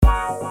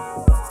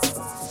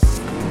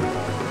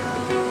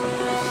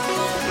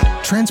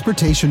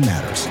Transportation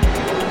Matters,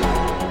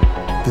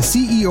 the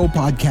CEO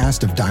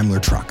podcast of Daimler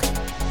Truck.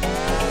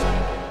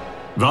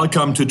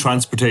 Welcome to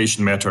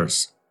Transportation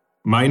Matters.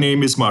 My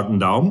name is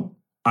Martin Daum.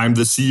 I'm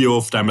the CEO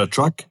of Daimler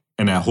Truck,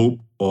 and I hope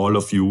all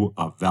of you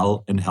are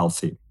well and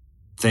healthy.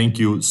 Thank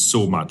you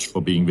so much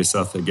for being with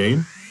us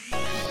again.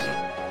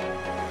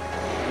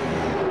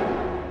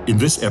 In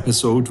this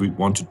episode, we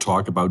want to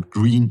talk about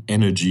green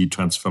energy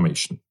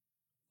transformation.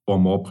 Or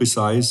more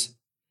precise,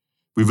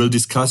 we will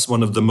discuss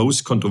one of the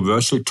most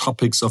controversial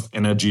topics of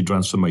energy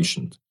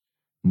transformation,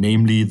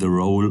 namely the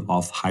role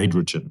of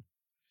hydrogen.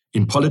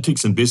 In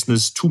politics and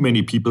business, too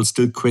many people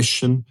still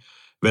question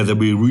whether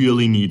we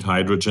really need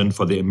hydrogen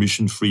for the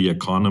emission-free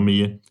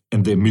economy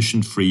and the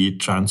emission-free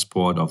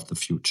transport of the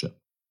future.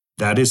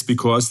 That is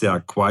because there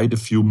are quite a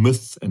few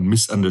myths and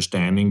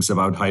misunderstandings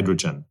about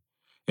hydrogen,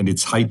 and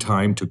it's high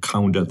time to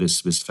counter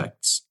this with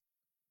facts.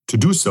 To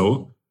do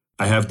so,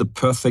 I have the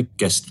perfect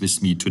guest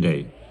with me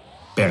today,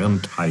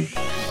 Bernd Heid.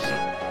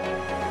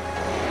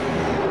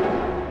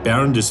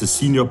 Bernd is a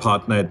senior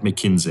partner at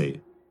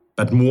McKinsey,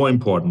 but more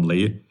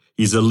importantly,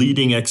 he's a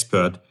leading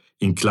expert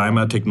in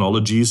climate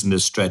technologies and a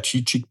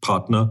strategic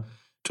partner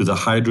to the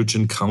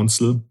Hydrogen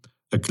Council,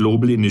 a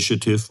global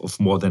initiative of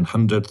more than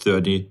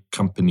 130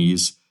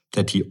 companies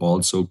that he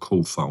also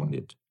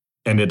co-founded.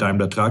 And at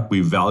Daimler Truck,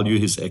 we value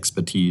his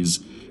expertise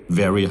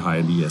very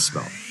highly as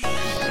well.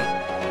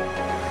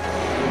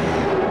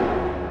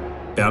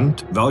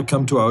 Bernd,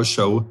 welcome to our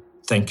show.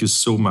 Thank you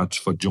so much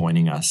for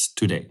joining us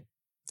today.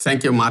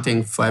 Thank you,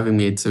 Martin, for having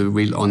me. It's a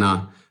real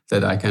honor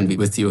that I can be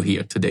with you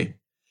here today.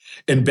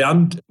 And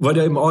Bernd, what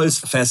I'm always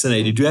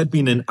fascinated, you had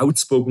been an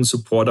outspoken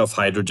supporter of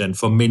hydrogen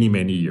for many,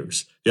 many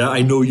years. Yeah,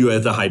 I know you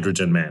as a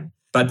hydrogen man.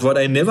 But what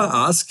I never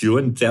ask you,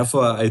 and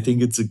therefore I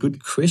think it's a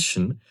good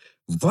question,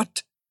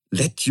 what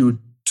led you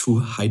to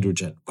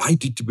hydrogen? Why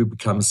did you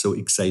become so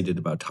excited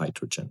about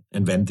hydrogen?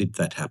 And when did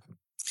that happen?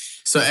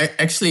 So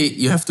actually,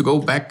 you have to go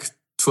back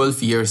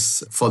 12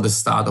 years for the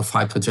start of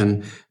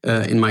hydrogen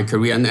in my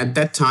career. And at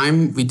that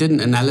time, we did an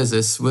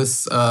analysis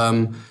with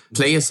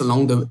players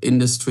along the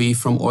industry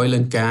from oil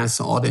and gas,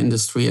 auto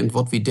industry. And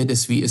what we did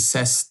is we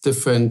assessed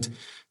different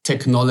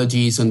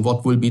technologies and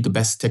what will be the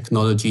best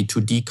technology to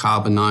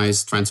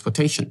decarbonize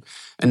transportation.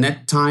 And at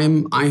that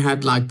time, I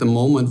had like the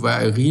moment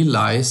where I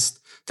realized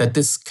that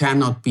this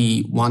cannot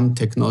be one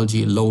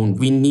technology alone.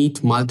 We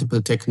need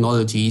multiple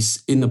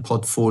technologies in a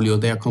portfolio.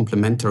 They are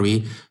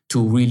complementary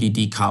to really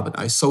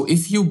decarbonize. So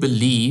if you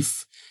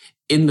believe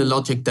in the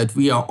logic that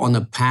we are on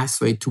a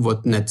pathway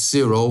toward net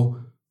zero,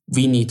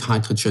 we need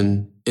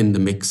hydrogen in the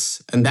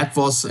mix. And that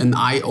was an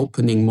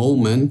eye-opening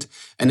moment.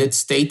 And it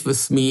stayed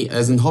with me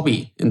as a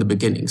hobby in the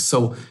beginning.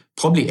 So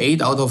probably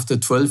 8 out of the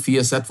 12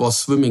 years that was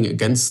swimming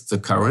against the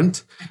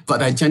current.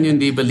 But I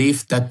genuinely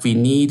believe that we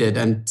need it.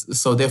 And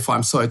so therefore,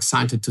 I'm so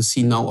excited to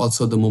see now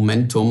also the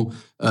momentum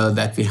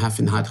that we have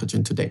in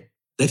hydrogen today.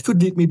 That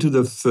could lead me to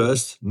the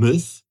first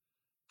myth.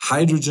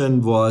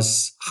 Hydrogen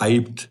was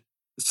hyped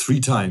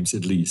 3 times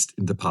at least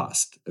in the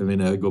past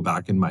when I go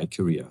back in my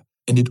career.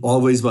 And it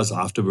always was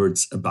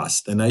afterwards a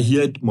bust. And I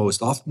hear it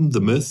most often, the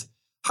myth,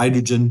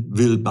 hydrogen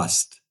will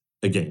bust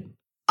again.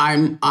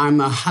 I'm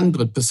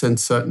 100%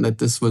 certain that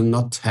this will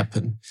not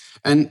happen.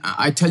 And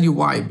I tell you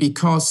why.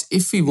 Because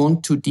if we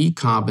want to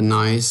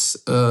decarbonize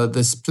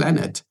this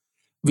planet,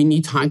 we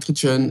need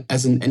hydrogen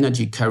as an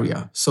energy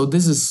carrier. So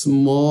this is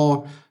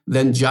more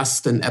than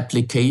just an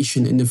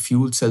application in a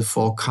fuel cell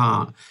for a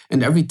car.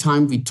 And every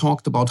time we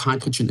talked about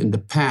hydrogen in the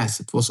past,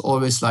 it was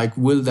always like,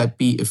 will that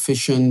be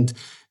efficient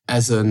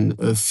as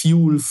a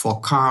fuel for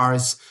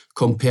cars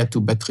compared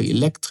to battery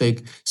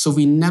electric? So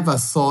we never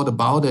thought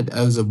about it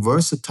as a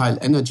versatile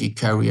energy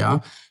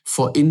carrier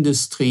for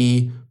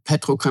industry,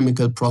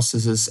 petrochemical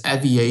processes,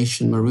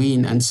 aviation,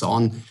 marine, and so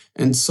on.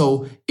 And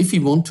so if we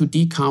want to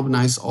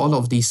decarbonize all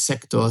of these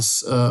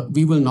sectors,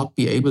 we will not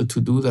be able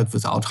to do that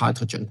without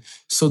hydrogen.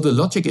 So the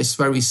logic is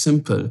very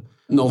simple.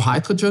 No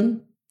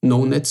hydrogen,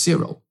 no net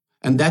zero.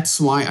 And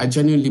that's why I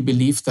genuinely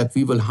believe that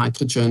we will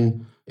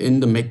hydrogen in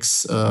the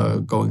mix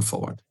going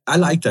forward. I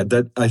like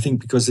that. I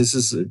think because this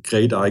is a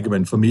great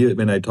argument. For me,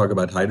 when I talk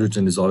about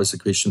hydrogen, is always a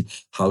question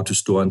how to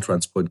store and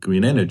transport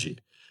green energy.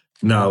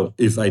 Now,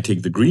 if I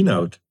take the green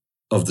out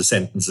of the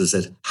sentences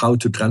as how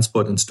to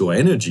transport and store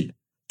energy,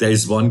 there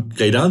is one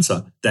great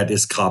answer. That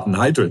is carbon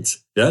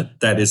hydrates. Yeah,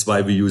 that is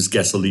why we use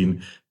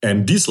gasoline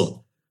and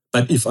diesel.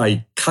 But if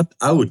I cut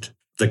out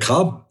the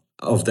carbon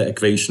of the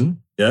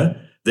equation, yeah,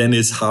 then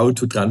is how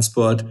to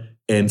transport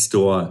and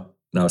store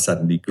now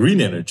suddenly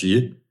green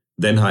energy.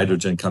 Then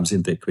hydrogen comes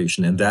into the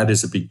equation, and that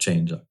is a big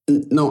changer.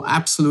 No,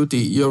 absolutely.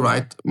 You're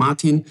right,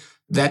 Martin.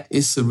 That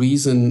is the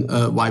reason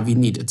why we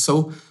need it.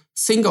 So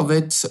think of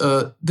it,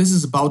 this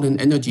is about an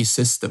energy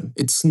system.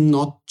 It's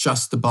not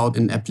just about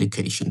an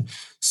application.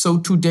 So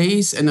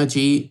today's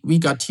energy, we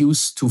got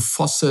used to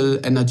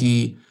fossil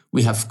energy.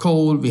 We have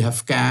coal, we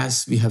have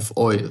gas, we have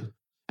oil.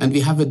 And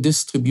we have a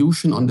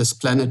distribution on this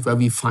planet where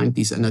we find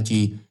these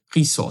energy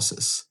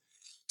resources.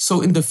 So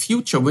in the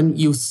future, when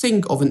you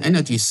think of an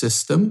energy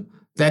system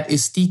that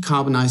is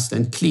decarbonized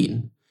and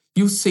clean,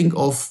 you think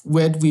of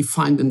where do we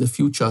find in the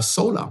future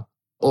solar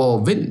or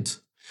wind?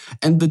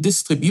 And the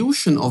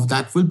distribution of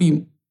that will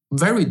be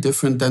very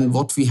different than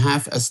what we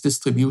have as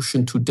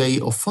distribution today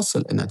of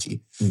fossil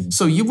energy.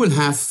 So you will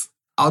have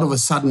out of a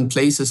sudden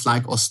places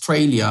like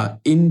Australia,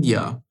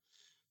 India,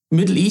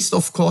 Middle East,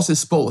 of course,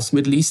 is both.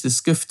 Middle East is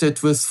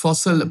gifted with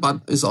fossil,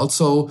 but is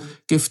also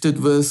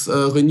gifted with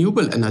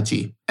renewable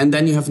energy. And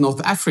then you have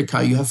North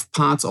Africa, you have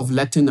parts of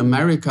Latin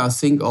America,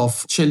 think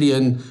of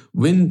Chilean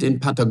wind in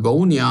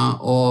Patagonia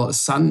or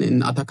sun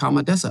in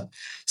Atacama Desert.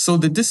 So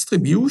the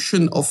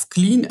distribution of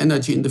clean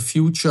energy in the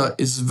future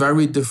is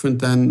very different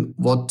than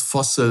what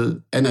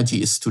fossil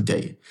energy is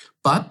today.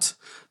 But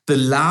the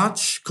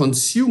large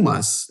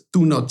consumers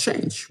do not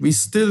change. We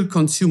still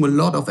consume a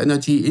lot of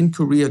energy in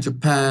Korea,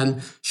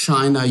 Japan,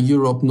 China,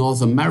 Europe,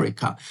 North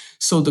America.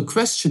 So the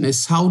question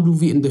is, how do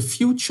we in the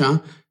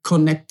future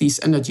connect these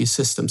energy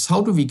systems?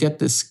 How do we get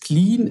this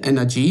clean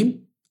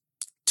energy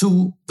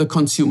to the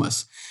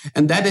consumers?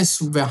 And that is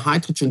where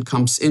hydrogen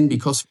comes in,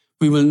 because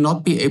we will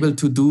not be able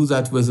to do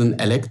that with an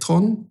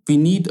electron. We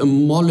need a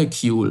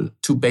molecule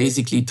to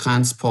basically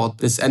transport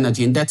this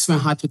energy. And that's where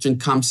hydrogen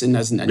comes in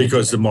as an energy.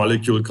 Because the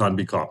molecule can't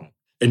be carbon.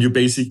 And you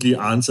basically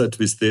answered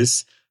with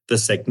this the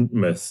second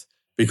myth.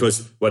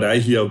 Because what I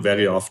hear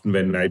very often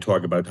when I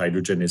talk about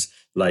hydrogen is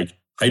like,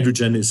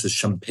 hydrogen is a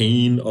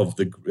champagne of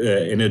the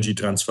energy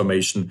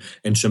transformation,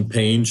 and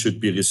champagne should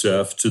be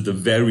reserved to the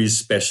very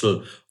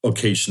special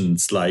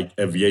occasions like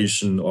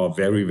aviation or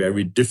very,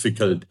 very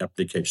difficult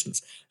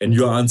applications. And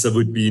your answer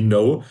would be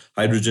no,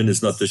 hydrogen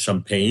is not the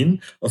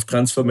champagne of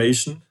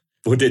transformation.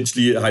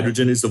 Potentially,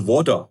 hydrogen is the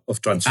water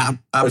of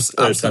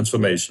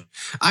transformation.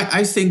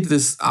 I think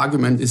this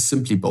argument is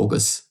simply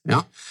bogus.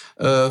 Yeah,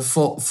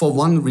 for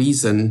one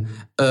reason,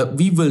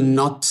 we will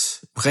not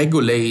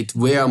regulate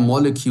where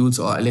molecules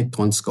or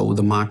electrons go.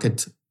 The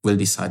market will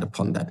decide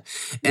upon that.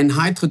 And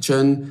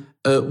hydrogen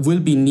will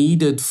be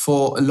needed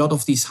for a lot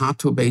of these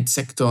hard-to-abate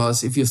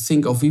sectors. If you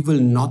think of, we will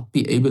not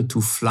be able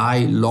to fly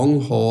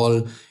long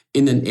haul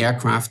in an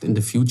aircraft in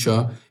the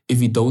future if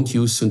we don't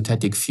use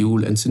synthetic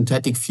fuel. And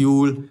synthetic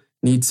fuel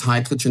needs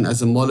hydrogen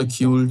as a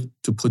molecule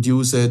to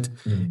produce it.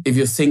 If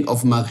you think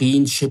of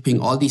marine shipping,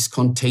 all these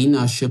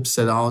container ships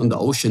that are in the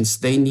oceans,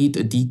 they need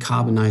a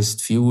decarbonized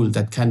fuel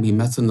that can be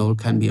methanol,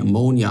 can be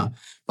ammonia.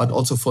 But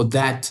also for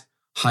that,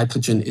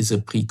 hydrogen is a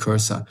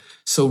precursor.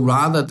 So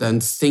rather than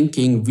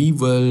thinking we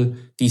will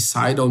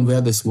decide on where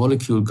this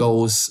molecule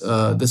goes,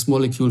 this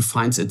molecule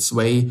finds its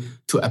way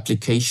to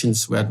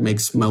applications where it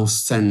makes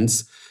most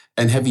sense.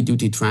 And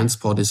heavy-duty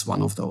transport is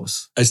one of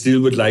those. I still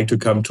would like to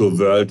come to a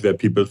world where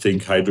people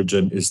think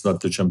hydrogen is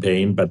not the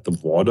champagne, but the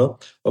water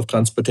of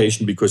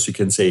transportation, because you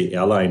can say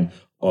airline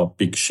or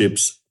big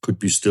ships could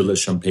be still a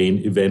champagne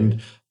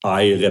event.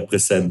 I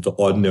represent the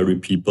ordinary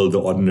people,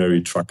 the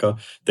ordinary trucker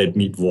that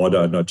need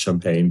water, not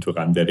champagne, to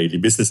run their daily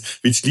business,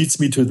 which leads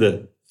me to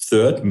the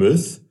third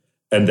myth,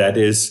 and that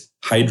is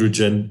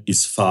hydrogen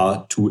is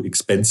far too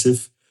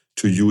expensive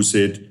to use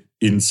it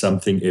in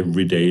something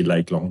everyday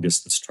like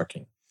long-distance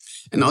trucking.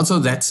 And also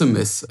that's a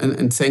myth.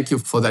 And thank you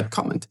for that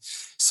comment.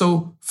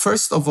 So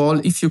first of all,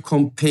 if you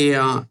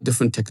compare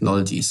different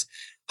technologies,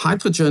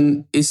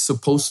 hydrogen is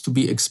supposed to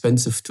be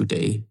expensive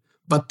today.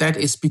 But that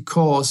is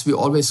because we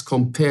always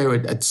compare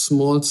it at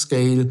small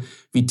scale.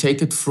 We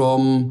take it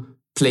from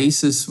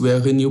places where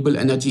renewable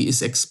energy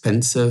is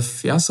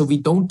expensive. Yeah, so we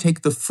don't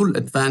take the full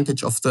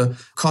advantage of the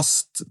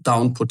cost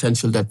down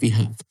potential that we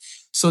have.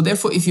 So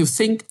therefore, if you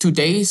think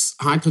today's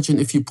hydrogen,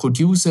 if you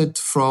produce it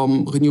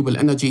from renewable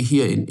energy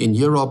here in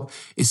Europe,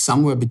 is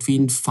somewhere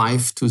between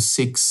 5 to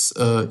 6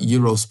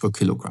 euros per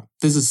kilogram.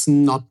 This is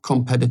not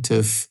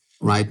competitive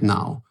right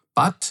now.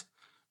 But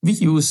we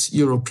use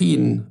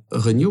European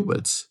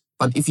renewables.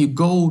 But if you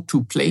go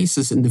to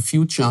places in the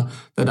future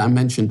that I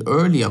mentioned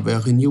earlier where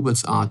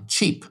renewables are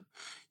cheap,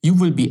 you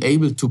will be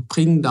able to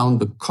bring down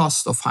the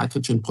cost of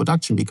hydrogen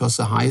production, because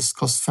the highest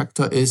cost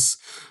factor is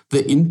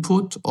the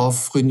input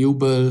of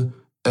renewable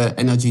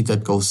energy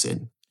that goes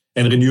in.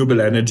 And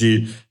renewable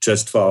energy,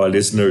 just for our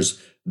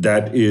listeners,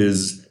 that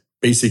is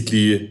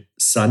basically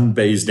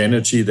sun-based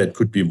energy. That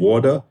could be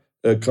water,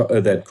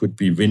 that could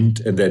be wind,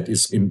 and that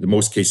is in the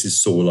most cases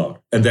solar.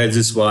 And that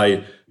is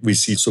why we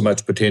see so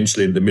much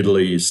potential in the Middle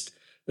East,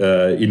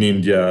 in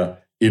India,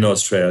 in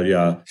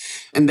Australia.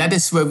 And that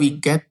is where we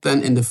get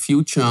then in the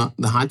future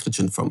the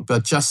hydrogen from.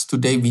 But just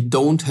today, we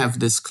don't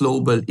have this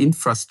global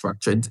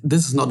infrastructure.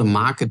 This is not a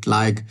market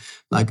like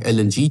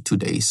LNG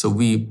today. So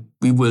we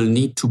will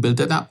need to build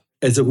it up.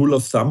 As a rule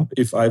of thumb,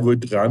 if I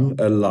would run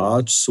a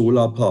large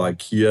solar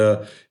park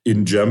here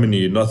in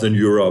Germany, Northern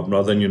Europe,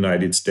 Northern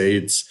United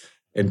States,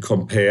 and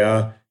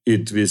compare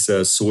it with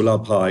a solar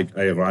park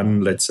I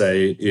run, let's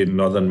say, in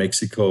Northern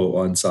Mexico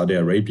or in Saudi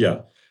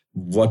Arabia,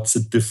 what's the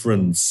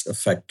difference, a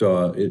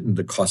factor in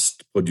the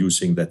cost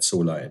producing that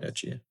solar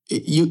energy?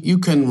 You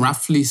can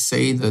roughly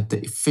say that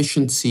the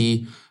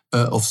efficiency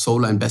of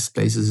solar in best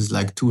places is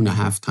like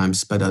 2.5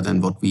 times better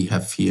than what we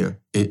have here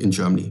in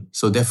Germany.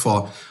 So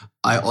therefore,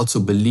 I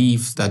also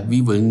believe that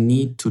we will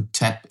need to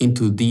tap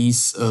into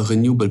these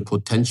renewable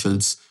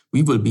potentials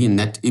we will be a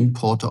net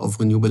importer of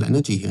renewable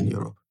energy here in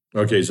Europe.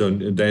 Okay, so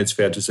then it's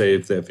fair to say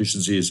if the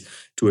efficiency is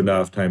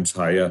 2.5 times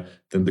higher,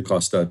 then the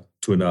costs are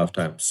 2.5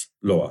 times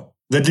lower.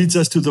 That leads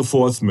us to the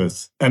fourth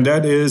myth, and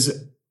that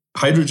is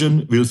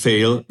hydrogen will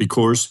fail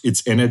because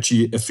its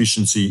energy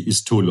efficiency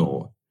is too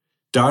low.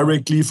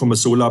 Directly from a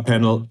solar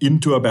panel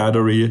into a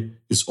battery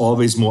is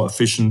always more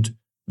efficient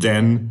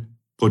than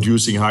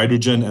producing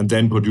hydrogen and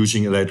then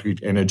producing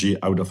electric energy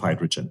out of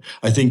hydrogen.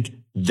 I think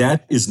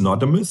that is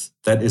not a myth,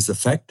 that is a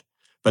fact.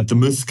 But the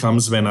myth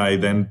comes when I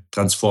then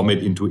transform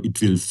it into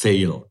it will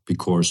fail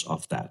because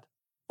of that.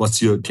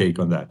 What's your take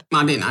on that?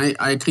 Martin,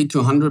 I agree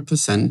to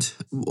 100%.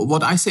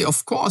 What I say,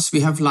 of course,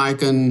 we have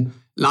like a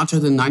larger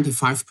than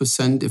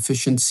 95%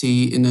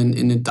 efficiency in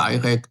a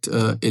direct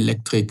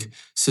electric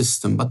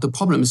system. But the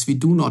problem is we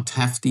do not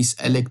have these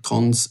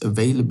electrons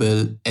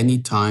available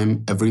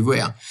anytime,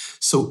 everywhere.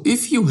 So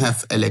if you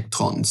have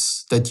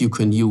electrons that you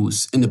can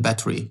use in a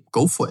battery,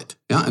 go for it.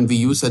 Yeah, and we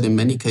use that in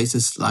many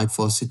cases like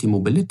for city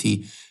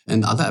mobility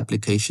and other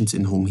applications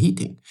in home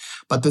heating.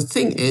 But the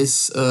thing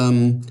is,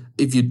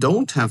 if you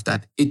don't have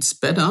that, it's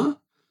better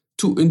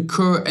to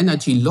incur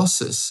energy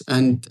losses.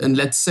 And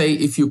let's say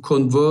if you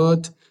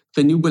convert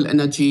renewable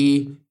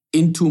energy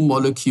into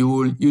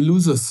molecule, you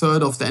lose a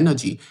third of the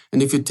energy.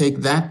 And if you take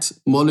that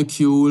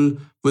molecule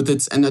with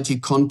its energy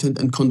content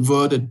and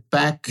convert it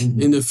back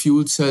in a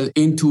fuel cell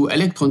into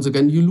electrons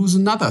again, you lose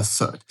another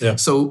third. Yeah.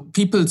 So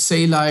people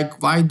say like,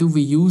 why do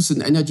we use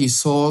an energy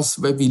source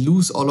where we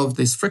lose all of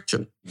this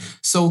friction?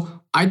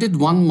 So I did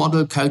one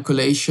model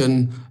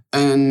calculation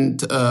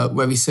and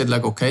where we said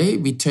like, okay,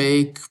 we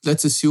take,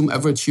 let's assume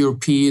average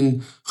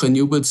European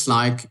renewables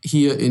like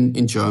here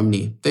in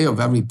Germany. They are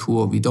very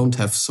poor. We don't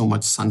have so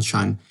much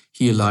sunshine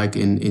here like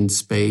in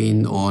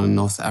Spain or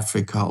North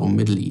Africa or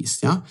Middle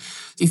East. Yeah.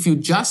 If you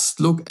just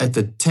look at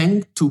the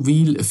tank to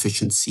wheel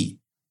efficiency,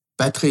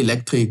 battery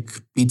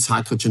electric beats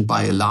hydrogen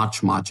by a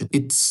large margin.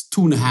 It's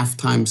 2.5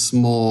 times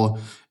more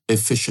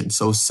efficient.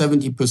 So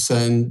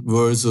 70%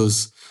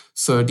 versus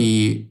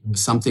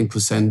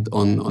 30-something%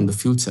 on the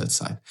fuel cell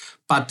side.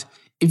 But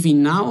if we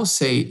now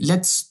say,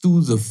 let's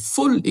do the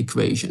full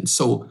equation,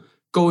 so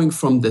going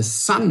from the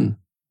sun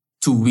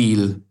to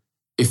wheel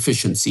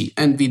efficiency,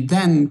 and we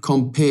then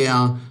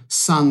compare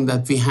sun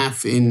that we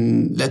have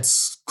in,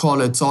 let's call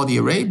it Saudi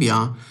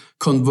Arabia,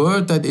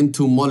 convert that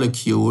into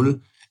molecule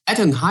at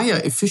a higher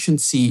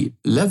efficiency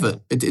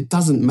level. It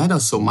doesn't matter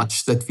so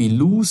much that we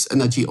lose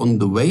energy on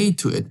the way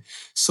to it.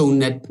 So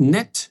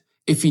net,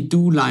 if we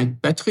do like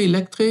battery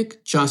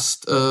electric,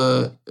 just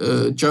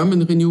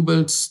German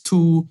renewables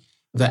to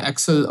the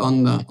axle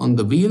on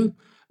the wheel,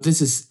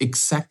 this is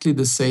exactly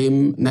the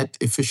same net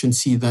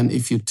efficiency than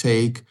if you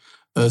take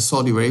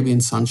Saudi Arabian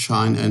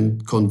sunshine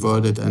and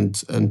convert it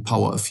and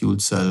power a fuel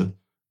cell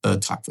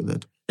truck with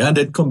it. Yeah, and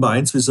that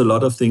combines with a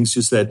lot of things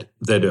you said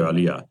that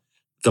earlier.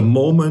 The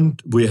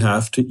moment we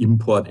have to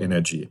import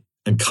energy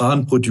and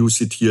can't produce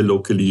it here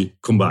locally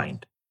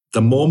combined,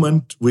 the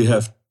moment we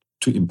have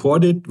to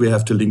import it, we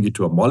have to link it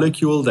to a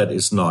molecule that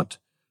is not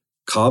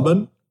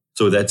carbon,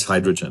 so that's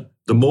hydrogen.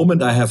 The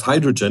moment I have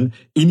hydrogen,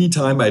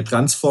 anytime I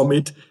transform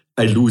it,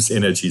 I lose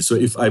energy. So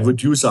if I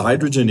would use a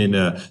hydrogen in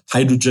a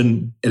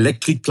hydrogen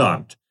electric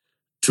plant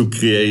to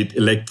create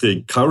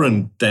electric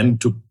current, then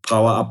to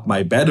power up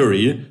my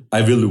battery,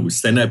 I will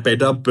lose. Then I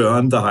better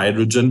burn the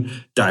hydrogen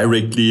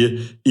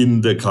directly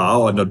in the car,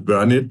 or not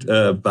burn it,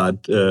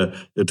 but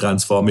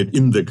transform it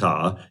in the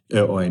car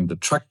or in the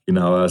truck, in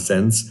our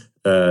sense,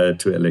 to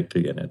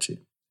electric energy.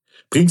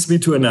 Brings me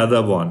to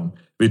another one,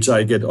 which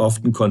I get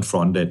often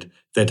confronted,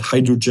 that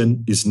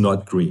hydrogen is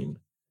not green.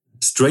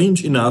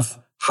 Strange enough,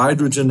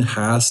 hydrogen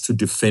has to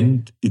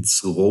defend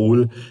its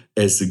role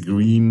as a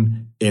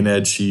green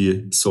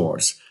energy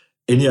source.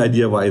 Any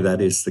idea why that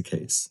is the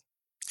case?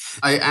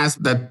 I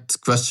asked that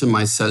question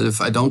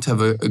myself. I don't have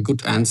a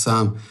good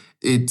answer.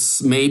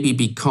 It's maybe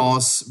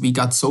because we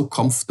got so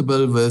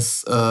comfortable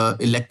with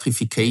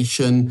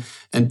electrification,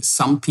 and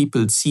some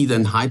people see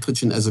then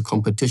hydrogen as a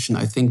competition.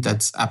 I think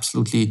that's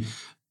absolutely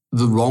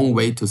the wrong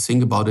way to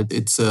think about it.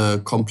 It's a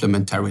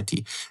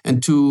complementarity.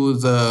 And to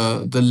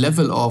the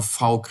level of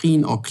how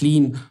green or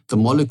clean the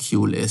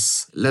molecule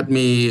is, let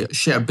me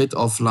share a bit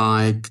of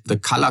like the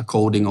color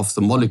coding of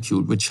the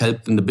molecule, which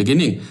helped in the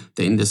beginning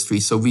the industry.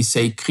 So we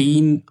say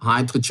green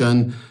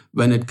hydrogen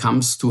when it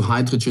comes to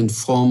hydrogen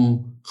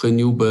from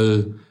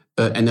renewable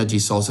energy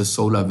sources,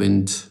 solar,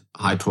 wind,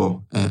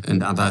 hydro,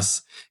 and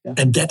others.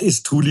 And that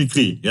is truly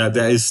green. Yeah,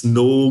 there is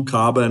no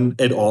carbon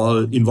at all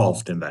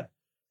involved in that.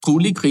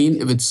 Truly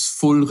green if it's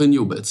full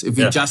renewables. If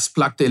we just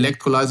plug the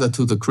electrolyzer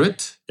to the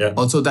grid,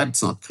 also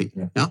that's not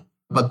green. Yeah.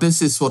 But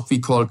this is what we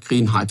call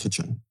green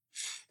hydrogen.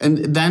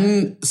 And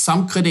then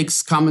some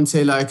critics come and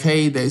say like,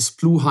 hey, there's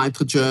blue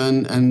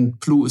hydrogen and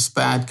blue is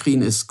bad,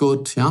 green is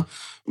good. Yeah,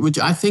 which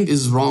I think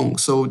is wrong.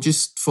 So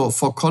just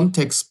for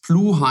context,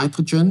 blue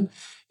hydrogen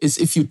is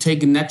if you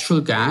take natural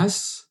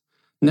gas,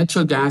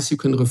 you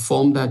can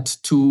reform that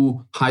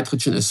to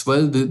hydrogen as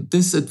well. The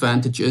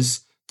disadvantage is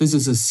this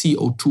is a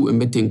CO2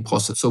 emitting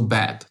process, so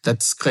bad.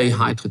 That's gray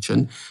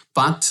hydrogen.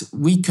 But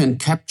we can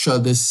capture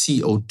the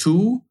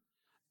CO2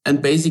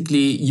 and basically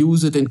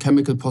use it in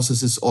chemical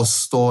processes or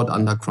store it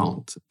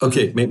underground.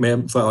 Okay,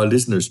 for our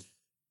listeners,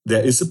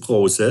 there is a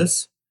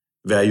process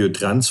where you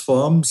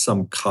transform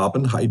some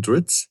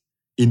carbohydrates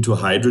into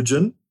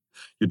hydrogen.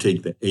 You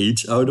take the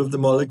H out of the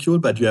molecule,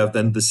 but you have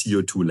then the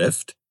CO2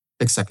 left.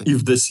 Exactly.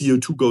 If the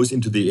CO2 goes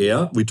into the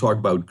air, we talk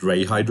about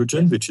gray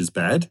hydrogen, which is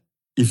bad.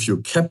 If you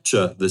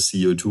capture the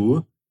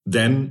CO2,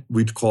 then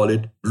we'd call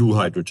it blue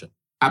hydrogen.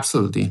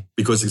 Absolutely.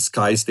 Because the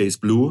sky stays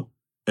blue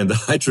and the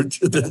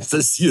hydrogen, the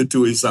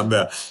CO2 is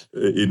somewhere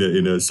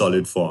in a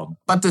solid form.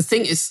 But the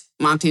thing is,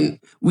 Martin,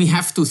 we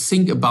have to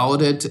think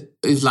about it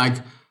is like,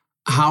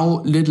 how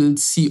little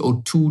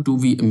CO2 do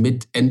we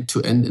emit end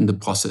to end in the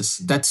process?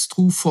 That's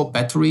true for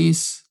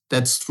batteries.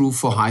 That's true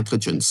for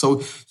hydrogen.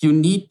 So you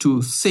need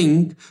to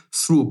think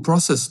through a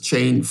process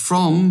chain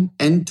from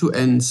end to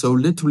end. So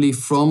literally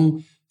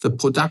from the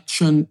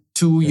production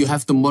to you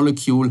have the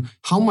molecule.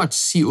 How much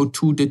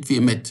CO2 did we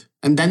emit?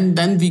 And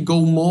then we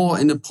go more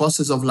in a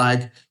process of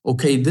like,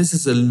 okay, this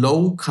is a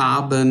low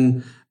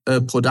carbon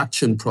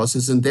production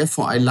process. And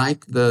therefore I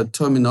like the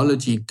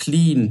terminology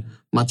clean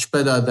much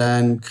better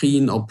than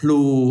green or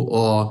blue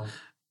or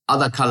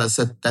other colors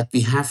that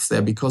we have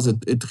there, because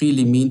it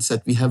really means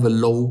that we have a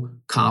low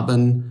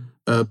carbon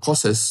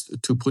process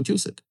to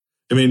produce it.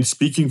 I mean,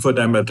 speaking for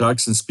Daimler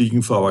Trucks and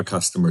speaking for our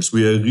customers,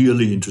 we are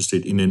really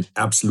interested in an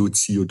absolute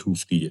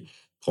CO2-free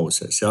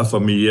process. Yeah, for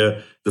me,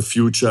 the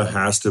future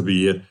has to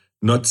be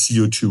not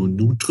CO2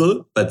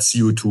 neutral, but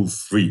CO2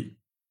 free.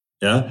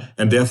 Yeah,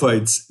 and therefore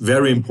it's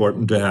very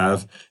important to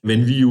have,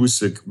 when we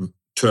use a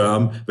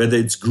term, whether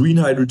it's green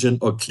hydrogen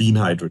or clean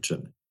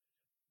hydrogen,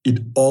 it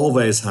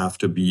always have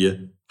to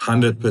be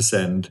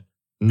 100%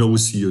 no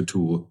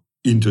CO2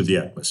 into the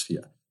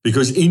atmosphere.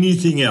 Because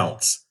anything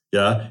else,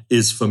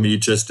 is for me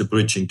just a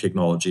bridging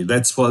technology.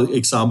 That's, for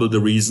example, the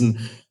reason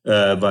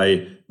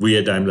why we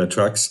at Daimler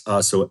Trucks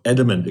are so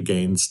adamant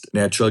against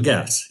natural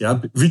gas,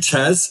 which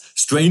has,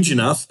 strange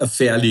enough, a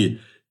fairly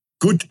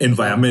good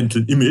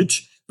environmental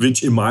image,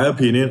 which in my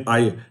opinion,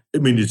 I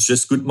mean, it's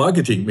just good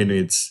marketing. I mean,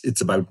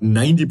 it's about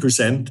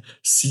 90%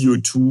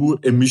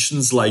 CO2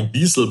 emissions like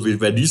diesel,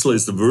 where diesel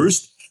is the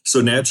worst. So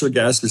natural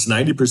gas with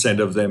 90%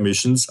 of the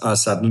emissions are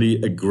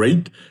suddenly a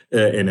great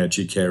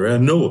energy carrier.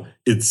 No,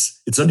 it's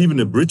not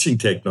even a bridging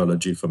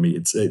technology for me.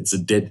 It's a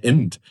dead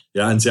end.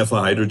 And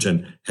therefore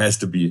hydrogen has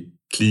to be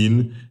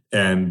clean,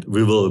 and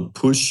we will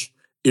push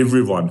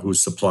everyone who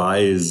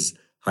supplies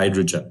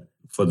hydrogen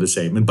for the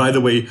same. And by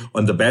the way,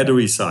 on the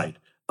battery side,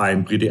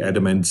 I'm pretty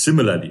adamant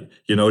similarly,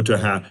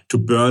 to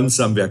burn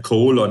somewhere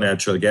coal or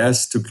natural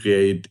gas to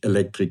create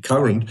electric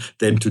current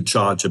than to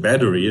charge a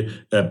battery.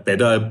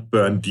 Better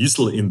burn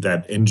diesel in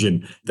that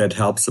engine. That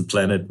helps the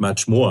planet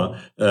much more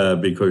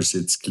because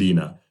it's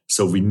cleaner.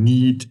 So we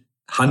need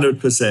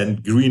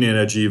 100% green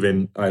energy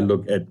when I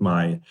look at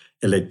my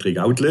electric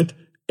outlet,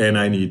 and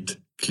I need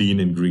clean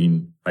and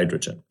green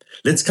hydrogen.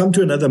 Let's come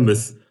to another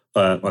myth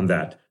on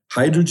that.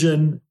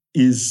 Hydrogen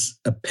is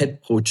a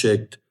pet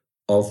project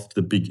of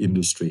the big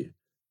industry.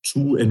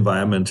 True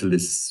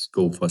environmentalists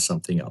go for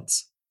something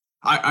else.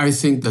 I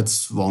think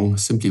that's wrong,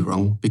 simply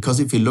wrong. Because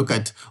if you look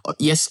at,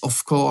 yes,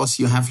 of course,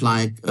 you have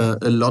like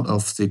a lot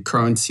of the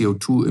current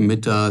CO2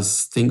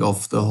 emitters. Think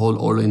of the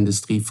whole oil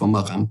industry from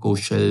Aramco,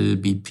 Shell,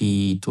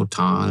 BP,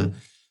 Total,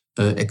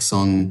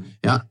 Exxon,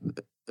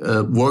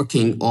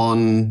 working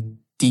on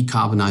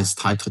decarbonized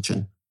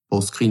hydrogen,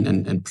 both green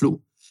and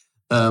blue.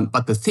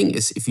 But the thing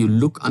is, if you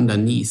look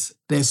underneath,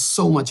 there's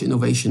so much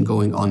innovation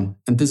going on.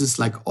 And this is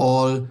like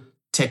all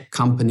tech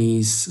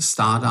companies,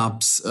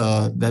 startups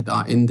that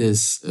are in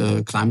this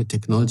climate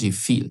technology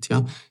field.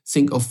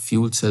 Think of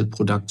fuel cell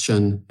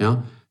production.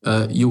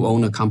 You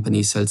own a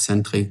company,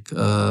 Cellcentric.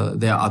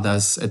 There are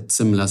others at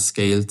similar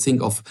scale.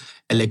 Think of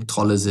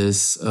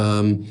electrolysis.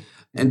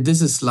 And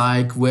this is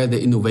like where the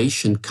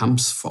innovation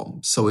comes from.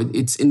 So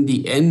it's in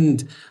the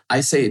end, I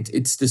say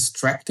it's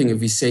distracting if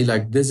we say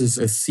like this is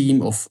a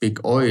theme of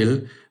big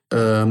oil.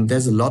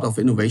 There's a lot of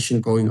innovation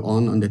going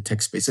on the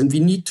tech space, and we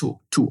need to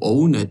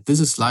own it.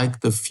 This is like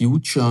the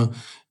future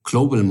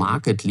global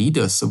market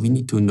leaders. So we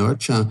need to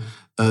nurture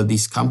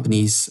these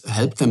companies,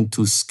 help them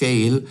to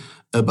scale.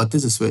 But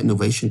this is where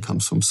innovation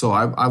comes from. So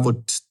I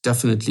would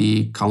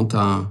definitely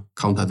counter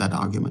that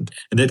argument.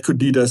 And that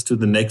could lead us to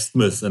the next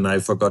myth, and I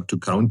forgot to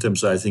count them,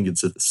 so I think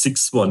it's a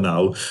sixth one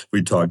now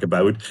we talk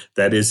about.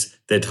 That is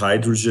that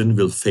hydrogen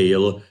will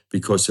fail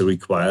because the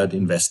required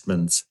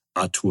investments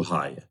are too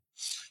high.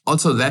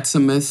 Also, that's a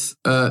myth.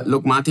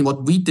 Look, Martin,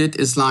 what we did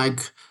is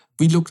like,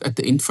 we looked at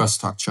the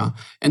infrastructure,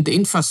 and the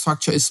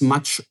infrastructure is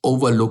much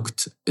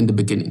overlooked in the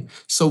beginning.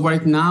 So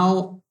right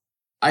now,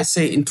 I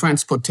say in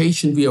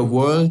transportation, we are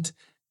world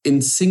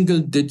in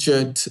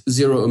single-digit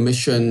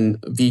zero-emission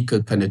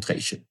vehicle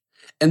penetration.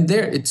 And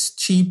there it's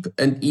cheap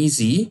and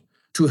easy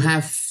to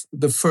have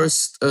the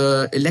first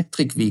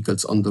electric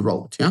vehicles on the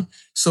road.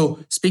 So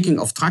speaking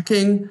of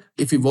trucking,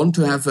 if you want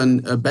to have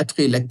a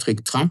battery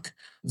electric truck,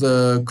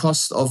 the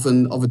cost of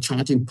a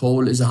charging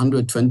pole is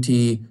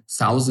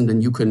 120,000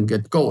 and you can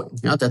get going.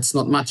 Yeah, that's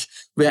not much.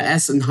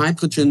 Whereas in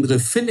hydrogen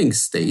refilling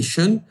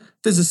station,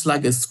 this is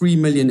like a 3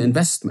 million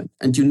investment,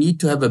 and you need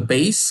to have a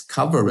base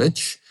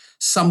coverage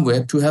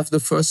somewhere to have the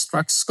first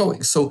trucks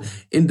going. So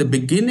in the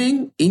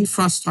beginning,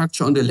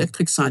 infrastructure on the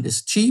electric side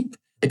is cheap,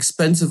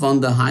 expensive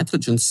on the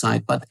hydrogen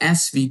side. But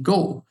as we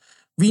go,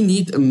 we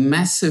need a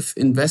massive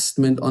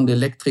investment on the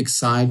electric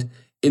side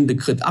in the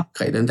grid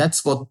upgrade. And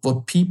that's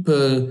what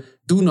people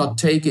do not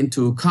take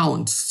into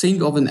account.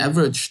 Think of an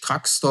average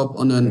truck stop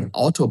on an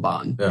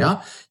autobahn.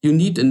 Yeah. You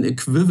need an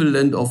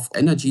equivalent of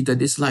energy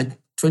that is like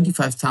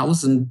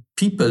 25,000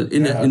 people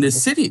in a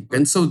city.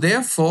 And so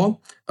therefore,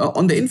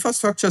 on the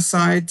infrastructure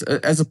side,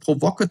 as a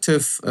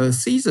provocative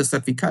thesis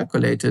that we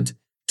calculated,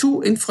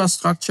 2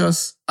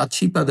 infrastructures are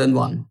cheaper than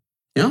 1.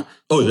 Yeah.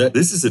 Oh,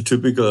 this is a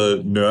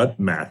typical nerd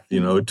math.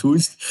 2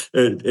 is,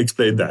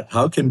 explain that.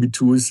 How can be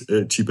 2 is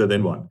cheaper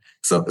than 1?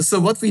 So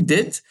what we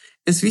did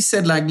is we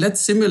said, let's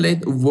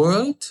simulate a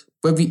world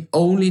where we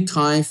only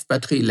drive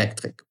battery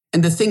electric.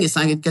 And the thing is,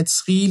 it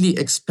gets really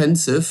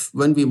expensive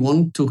when we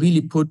want to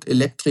really put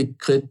electric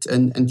grid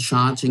and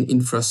charging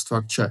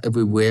infrastructure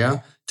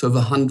everywhere to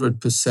have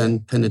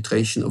 100%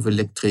 penetration of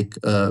electric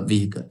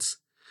vehicles.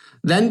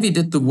 Then we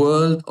did the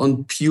world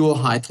on pure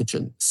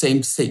hydrogen,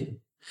 same thing.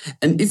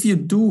 And if you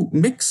do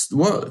mixed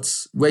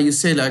worlds where you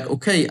say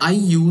okay, I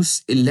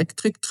use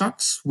electric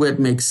trucks where it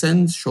makes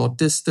sense, short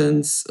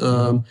distance,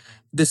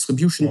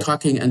 distribution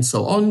trucking and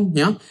so on.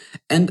 Yeah.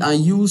 And I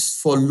use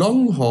for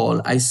long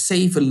haul, I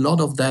save a lot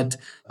of that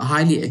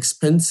highly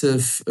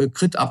expensive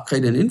grid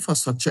upgrade and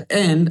infrastructure.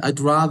 And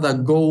I'd rather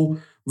go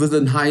with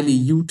a highly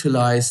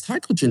utilized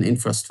hydrogen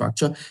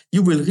infrastructure.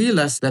 You will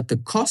realize that the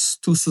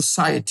cost to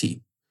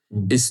society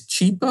is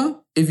cheaper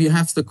if you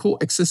have the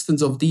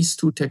coexistence of these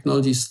 2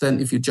 technologies than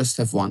if you just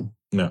have one.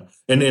 Yeah.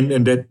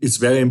 And that is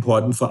very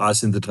important for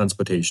us in the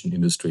transportation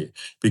industry.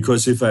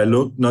 Because if I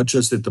look not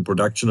just at the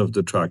production of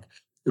the truck,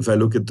 if I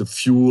look at the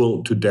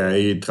fuel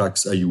today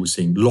trucks are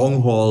using,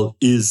 long haul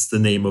is the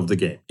name of the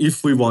game.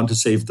 If we want to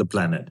save the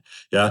planet,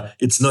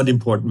 it's not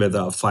important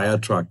whether a fire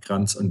truck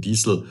runs on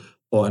diesel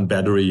or on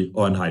battery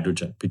or on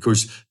hydrogen,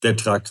 because that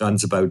truck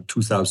runs about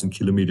 2,000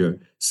 kilometers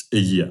a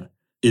year.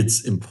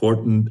 It's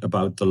important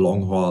about the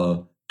long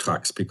haul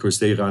trucks because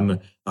they run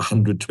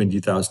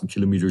 120,000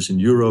 kilometers in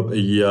Europe a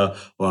year,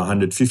 or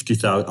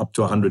 150,000 up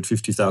to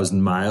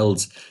 150,000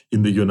 miles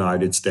in the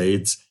United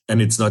States.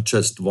 And it's not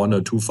just 1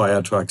 or 2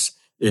 fire trucks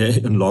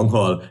in long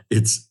haul,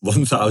 it's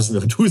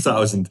 1,000 or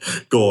 2,000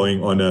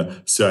 going on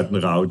a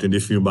certain route. And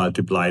if you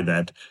multiply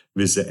that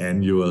with the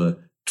annual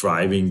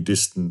driving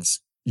distance,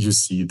 you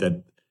see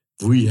that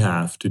we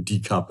have to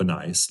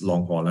decarbonize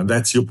long haul. And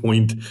that's your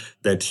point,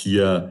 that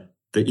here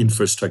the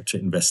infrastructure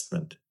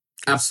investment.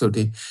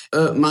 Absolutely.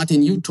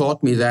 Martin, you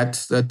taught me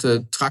that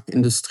the truck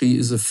industry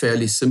is a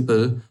fairly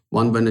simple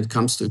one when it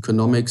comes to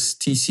economics.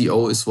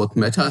 TCO is what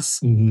matters,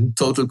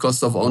 total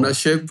cost of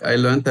ownership. I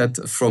learned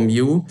that from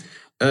you.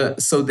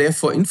 So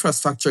therefore,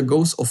 infrastructure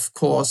goes, of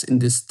course, in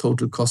this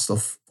total cost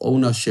of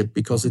ownership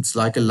because it's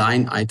like a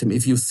line item.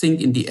 If you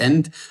think in the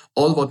end,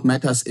 all what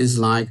matters is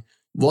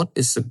what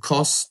is the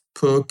cost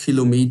per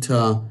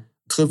kilometer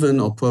driven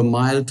or per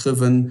mile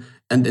driven.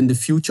 And in the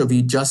future,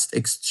 we just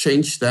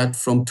exchanged that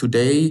from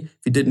today.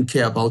 We didn't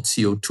care about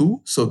CO2,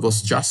 so it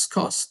was just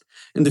cost.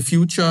 In the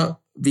future,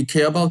 we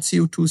care about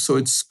CO2, so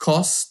it's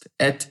cost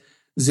at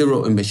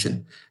zero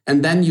emission.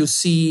 And then you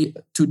see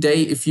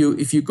today, if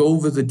you go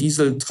with a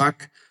diesel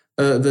truck,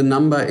 the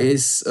number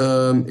is,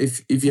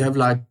 if you have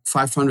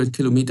 500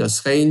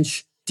 kilometers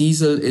range,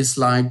 diesel is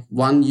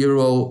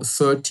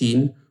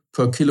 €1.13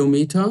 per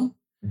kilometer.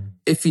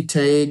 If we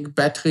take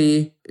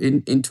battery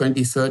in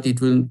 2030, it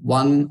will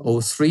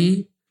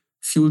 103.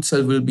 Fuel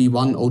cell will be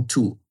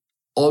 102.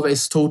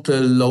 Always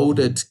total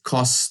loaded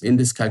cost in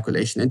this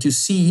calculation. And you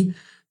see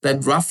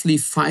that roughly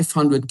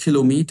 500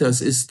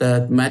 kilometers is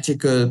that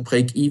magical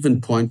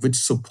break-even point, which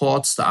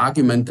supports the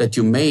argument that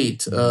you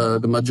made.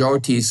 The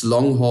majority is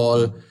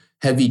long-haul,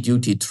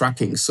 heavy-duty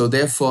trucking. So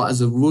therefore,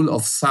 as a rule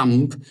of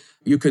thumb,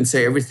 you can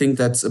say everything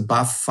that's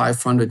above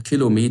 500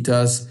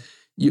 kilometers,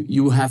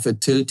 you have a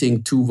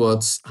tilting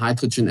towards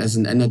hydrogen as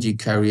an energy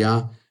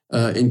carrier,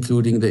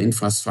 including the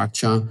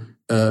infrastructure,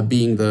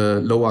 being the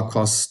lower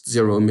cost,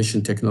 zero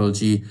emission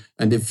technology.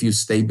 And if you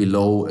stay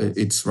below,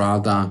 it's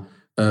rather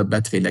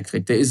battery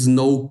electric. There is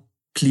no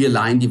clear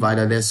line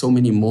divider. There's so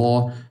many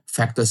more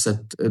factors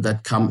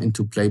that come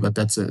into play, but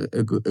that's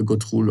a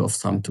good rule of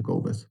thumb to go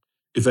with.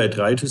 If I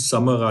try to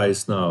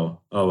summarize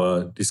now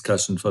our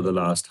discussion for the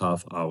last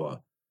half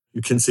hour,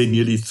 you can say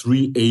nearly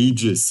 3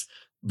 ages,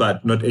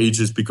 but not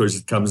ages because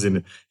it comes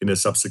in a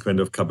subsequent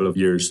of couple of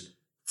years.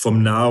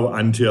 From now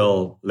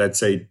until, let's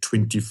say,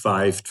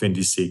 25,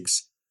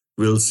 26,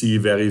 we'll see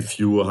very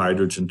few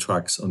hydrogen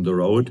trucks on the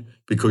road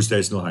because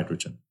there's no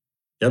hydrogen.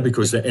 Yeah,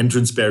 because the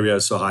entrance barrier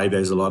is so high,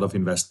 there's a lot of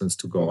investments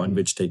to go on,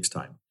 which takes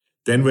time.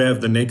 Then we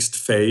have the next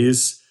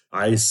phase,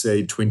 I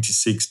say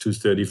 26 to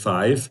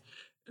 35,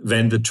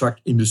 when the truck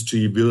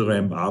industry will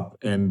ramp up,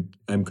 and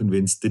I'm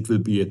convinced it will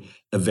be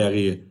a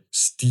very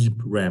steep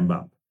ramp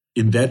up.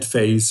 In that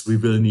phase, we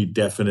will need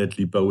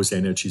definitely both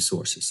energy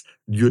sources.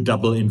 Your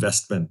double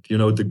investment,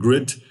 the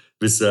grid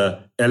with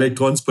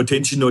electrons,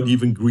 potentially not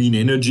even green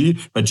energy,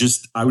 but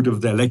just out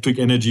of the electric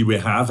energy we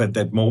have at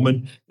that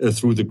moment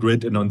through the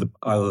grid, and on the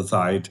other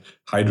side,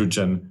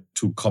 hydrogen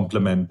to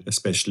complement,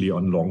 especially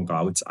on long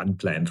routes,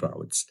 unplanned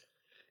routes.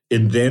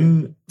 And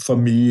then for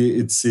me,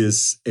 it's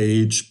this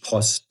age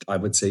post, I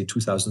would say,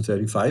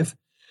 2035,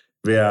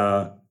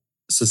 where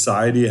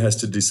society has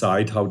to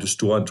decide how to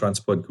store and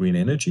transport green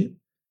energy.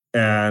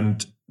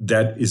 And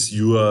that is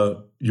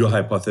your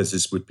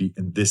hypothesis would be,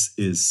 and this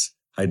is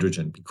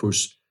hydrogen,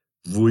 because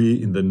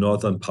we in the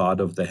northern part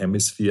of the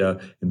hemisphere,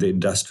 in the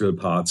industrial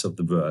parts of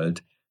the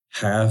world,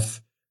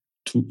 have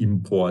to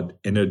import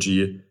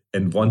energy.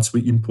 And once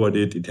we import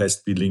it, it has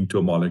to be linked to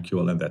a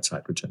molecule, and that's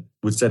hydrogen.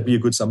 Would that be a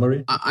good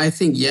summary? I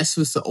think yes,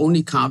 with the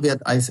only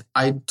caveat,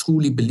 I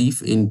truly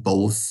believe in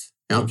both.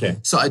 Yeah? Okay.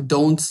 So I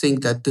don't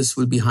think that this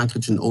will be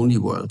hydrogen-only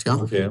world. Yeah.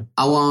 Okay.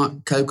 Our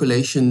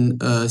calculation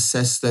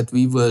says that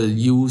we will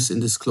use in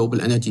this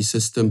global energy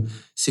system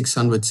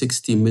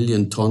 660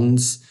 million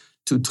tons.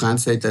 To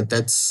translate that,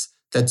 that's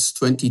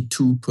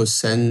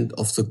 22%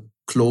 of the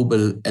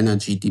global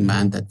energy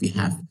demand that we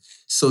have.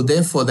 So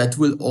therefore, that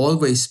will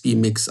always be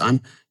mixed.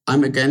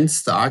 I'm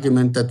against the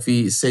argument that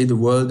we say the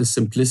world is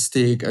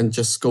simplistic and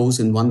just goes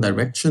in one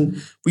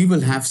direction. We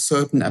will have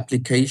certain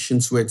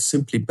applications where it's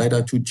simply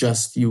better to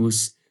just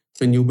use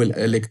renewable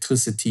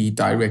electricity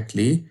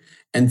directly.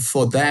 And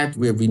for that,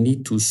 where we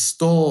need to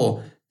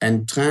store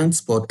and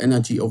transport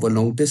energy over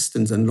long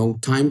distance and long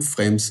time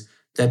frames,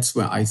 that's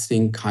where I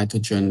think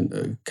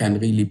hydrogen can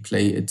really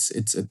play its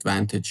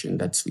advantage in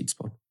that sweet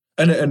spot.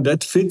 And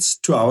that fits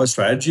to our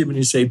strategy when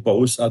you say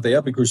both are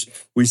there, because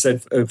we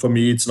said, for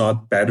me, it's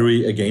not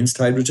battery against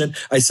hydrogen.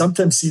 I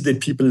sometimes see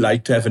that people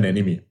like to have an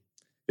enemy.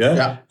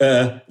 Yeah.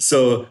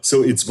 So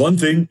it's one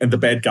thing and the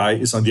bad guy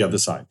is on the other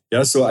side.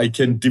 Yeah. So I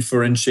can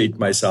differentiate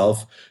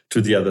myself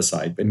to the other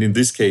side. And in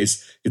this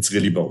case, it's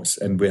really both.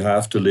 And we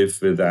have to live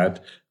with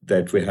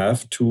that we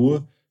have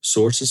two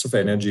sources of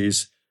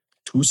energies,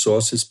 two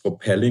sources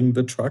propelling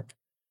the truck.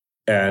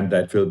 And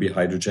that will be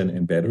hydrogen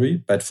and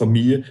battery. But for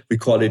me, we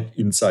call it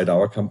inside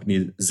our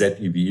company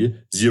ZEV,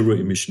 zero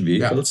emission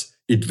vehicles.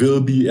 Yeah. It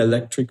will be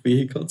electric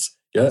vehicles.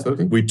 Yeah.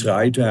 Absolutely. We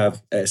try to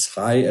have as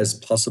high as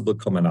possible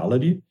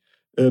commonality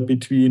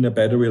between a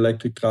battery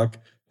electric truck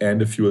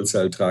and a fuel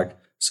cell truck.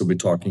 So we're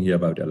talking here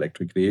about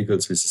electric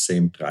vehicles with the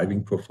same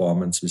driving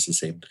performance, with the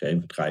same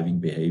driving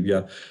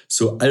behavior.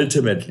 So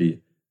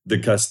ultimately, the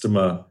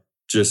customer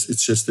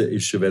it's just the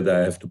issue whether I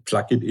have to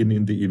plug it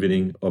in the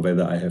evening or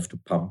whether I have to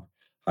pump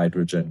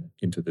hydrogen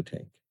into the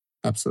tank.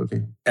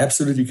 Absolutely.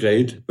 Absolutely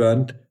great,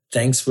 Bernd.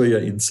 Thanks for your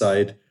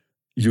insight.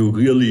 You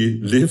really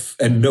live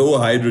and know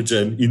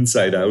hydrogen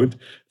inside out.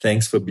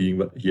 Thanks for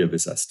being here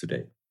with us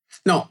today.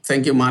 No,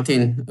 thank you,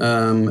 Martin.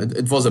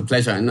 It was a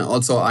pleasure. And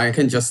also, I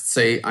can just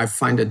say I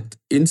find it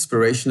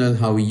inspirational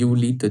how you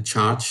lead the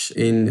charge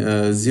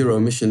in zero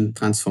emission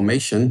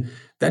transformation.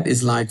 That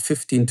is like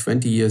 15,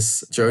 20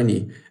 years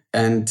journey.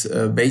 And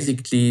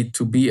basically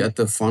to be at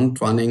the front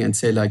running and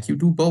say like, you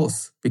do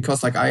both.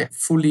 Because like I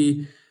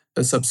fully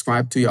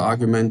subscribe to your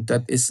argument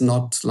that is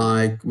not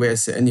like,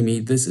 where's the enemy?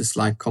 This is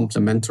like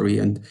complementary.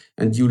 And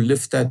you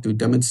live that, you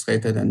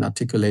demonstrate that and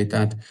articulate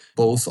that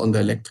both on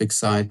the electric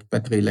side,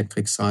 battery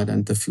electric side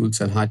and the fuel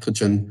cell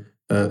hydrogen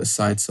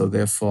side. So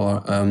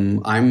therefore,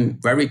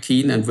 I'm very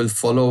keen and will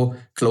follow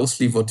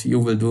closely what you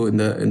will do in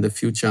the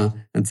future.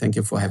 And thank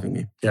you for having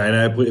me. Yeah, and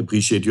I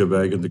appreciate your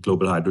work in the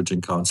Global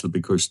Hydrogen Council,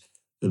 because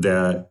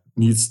there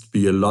needs to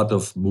be a lot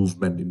of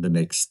movement in the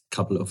next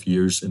couple of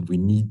years. And we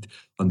need,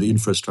 on the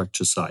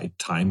infrastructure side,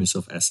 time is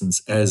of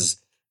essence,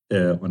 as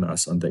on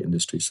us on the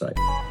industry side.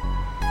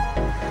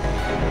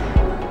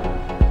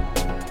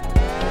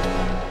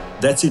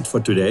 That's it for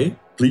today.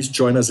 Please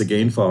join us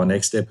again for our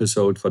next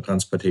episode for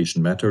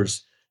Transportation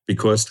Matters,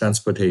 because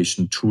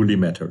transportation truly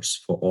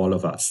matters for all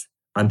of us.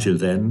 Until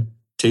then,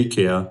 take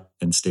care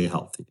and stay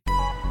healthy.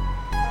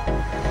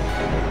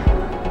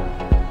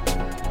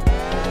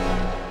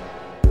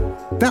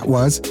 That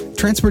was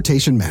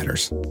Transportation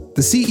Matters,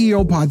 the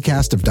CEO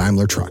podcast of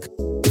Daimler Truck.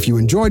 If you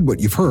enjoyed what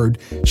you've heard,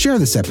 share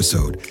this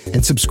episode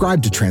and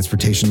subscribe to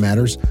Transportation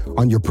Matters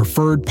on your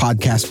preferred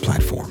podcast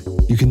platform.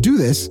 You can do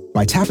this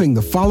by tapping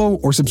the follow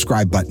or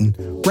subscribe button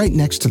right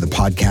next to the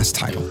podcast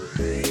title.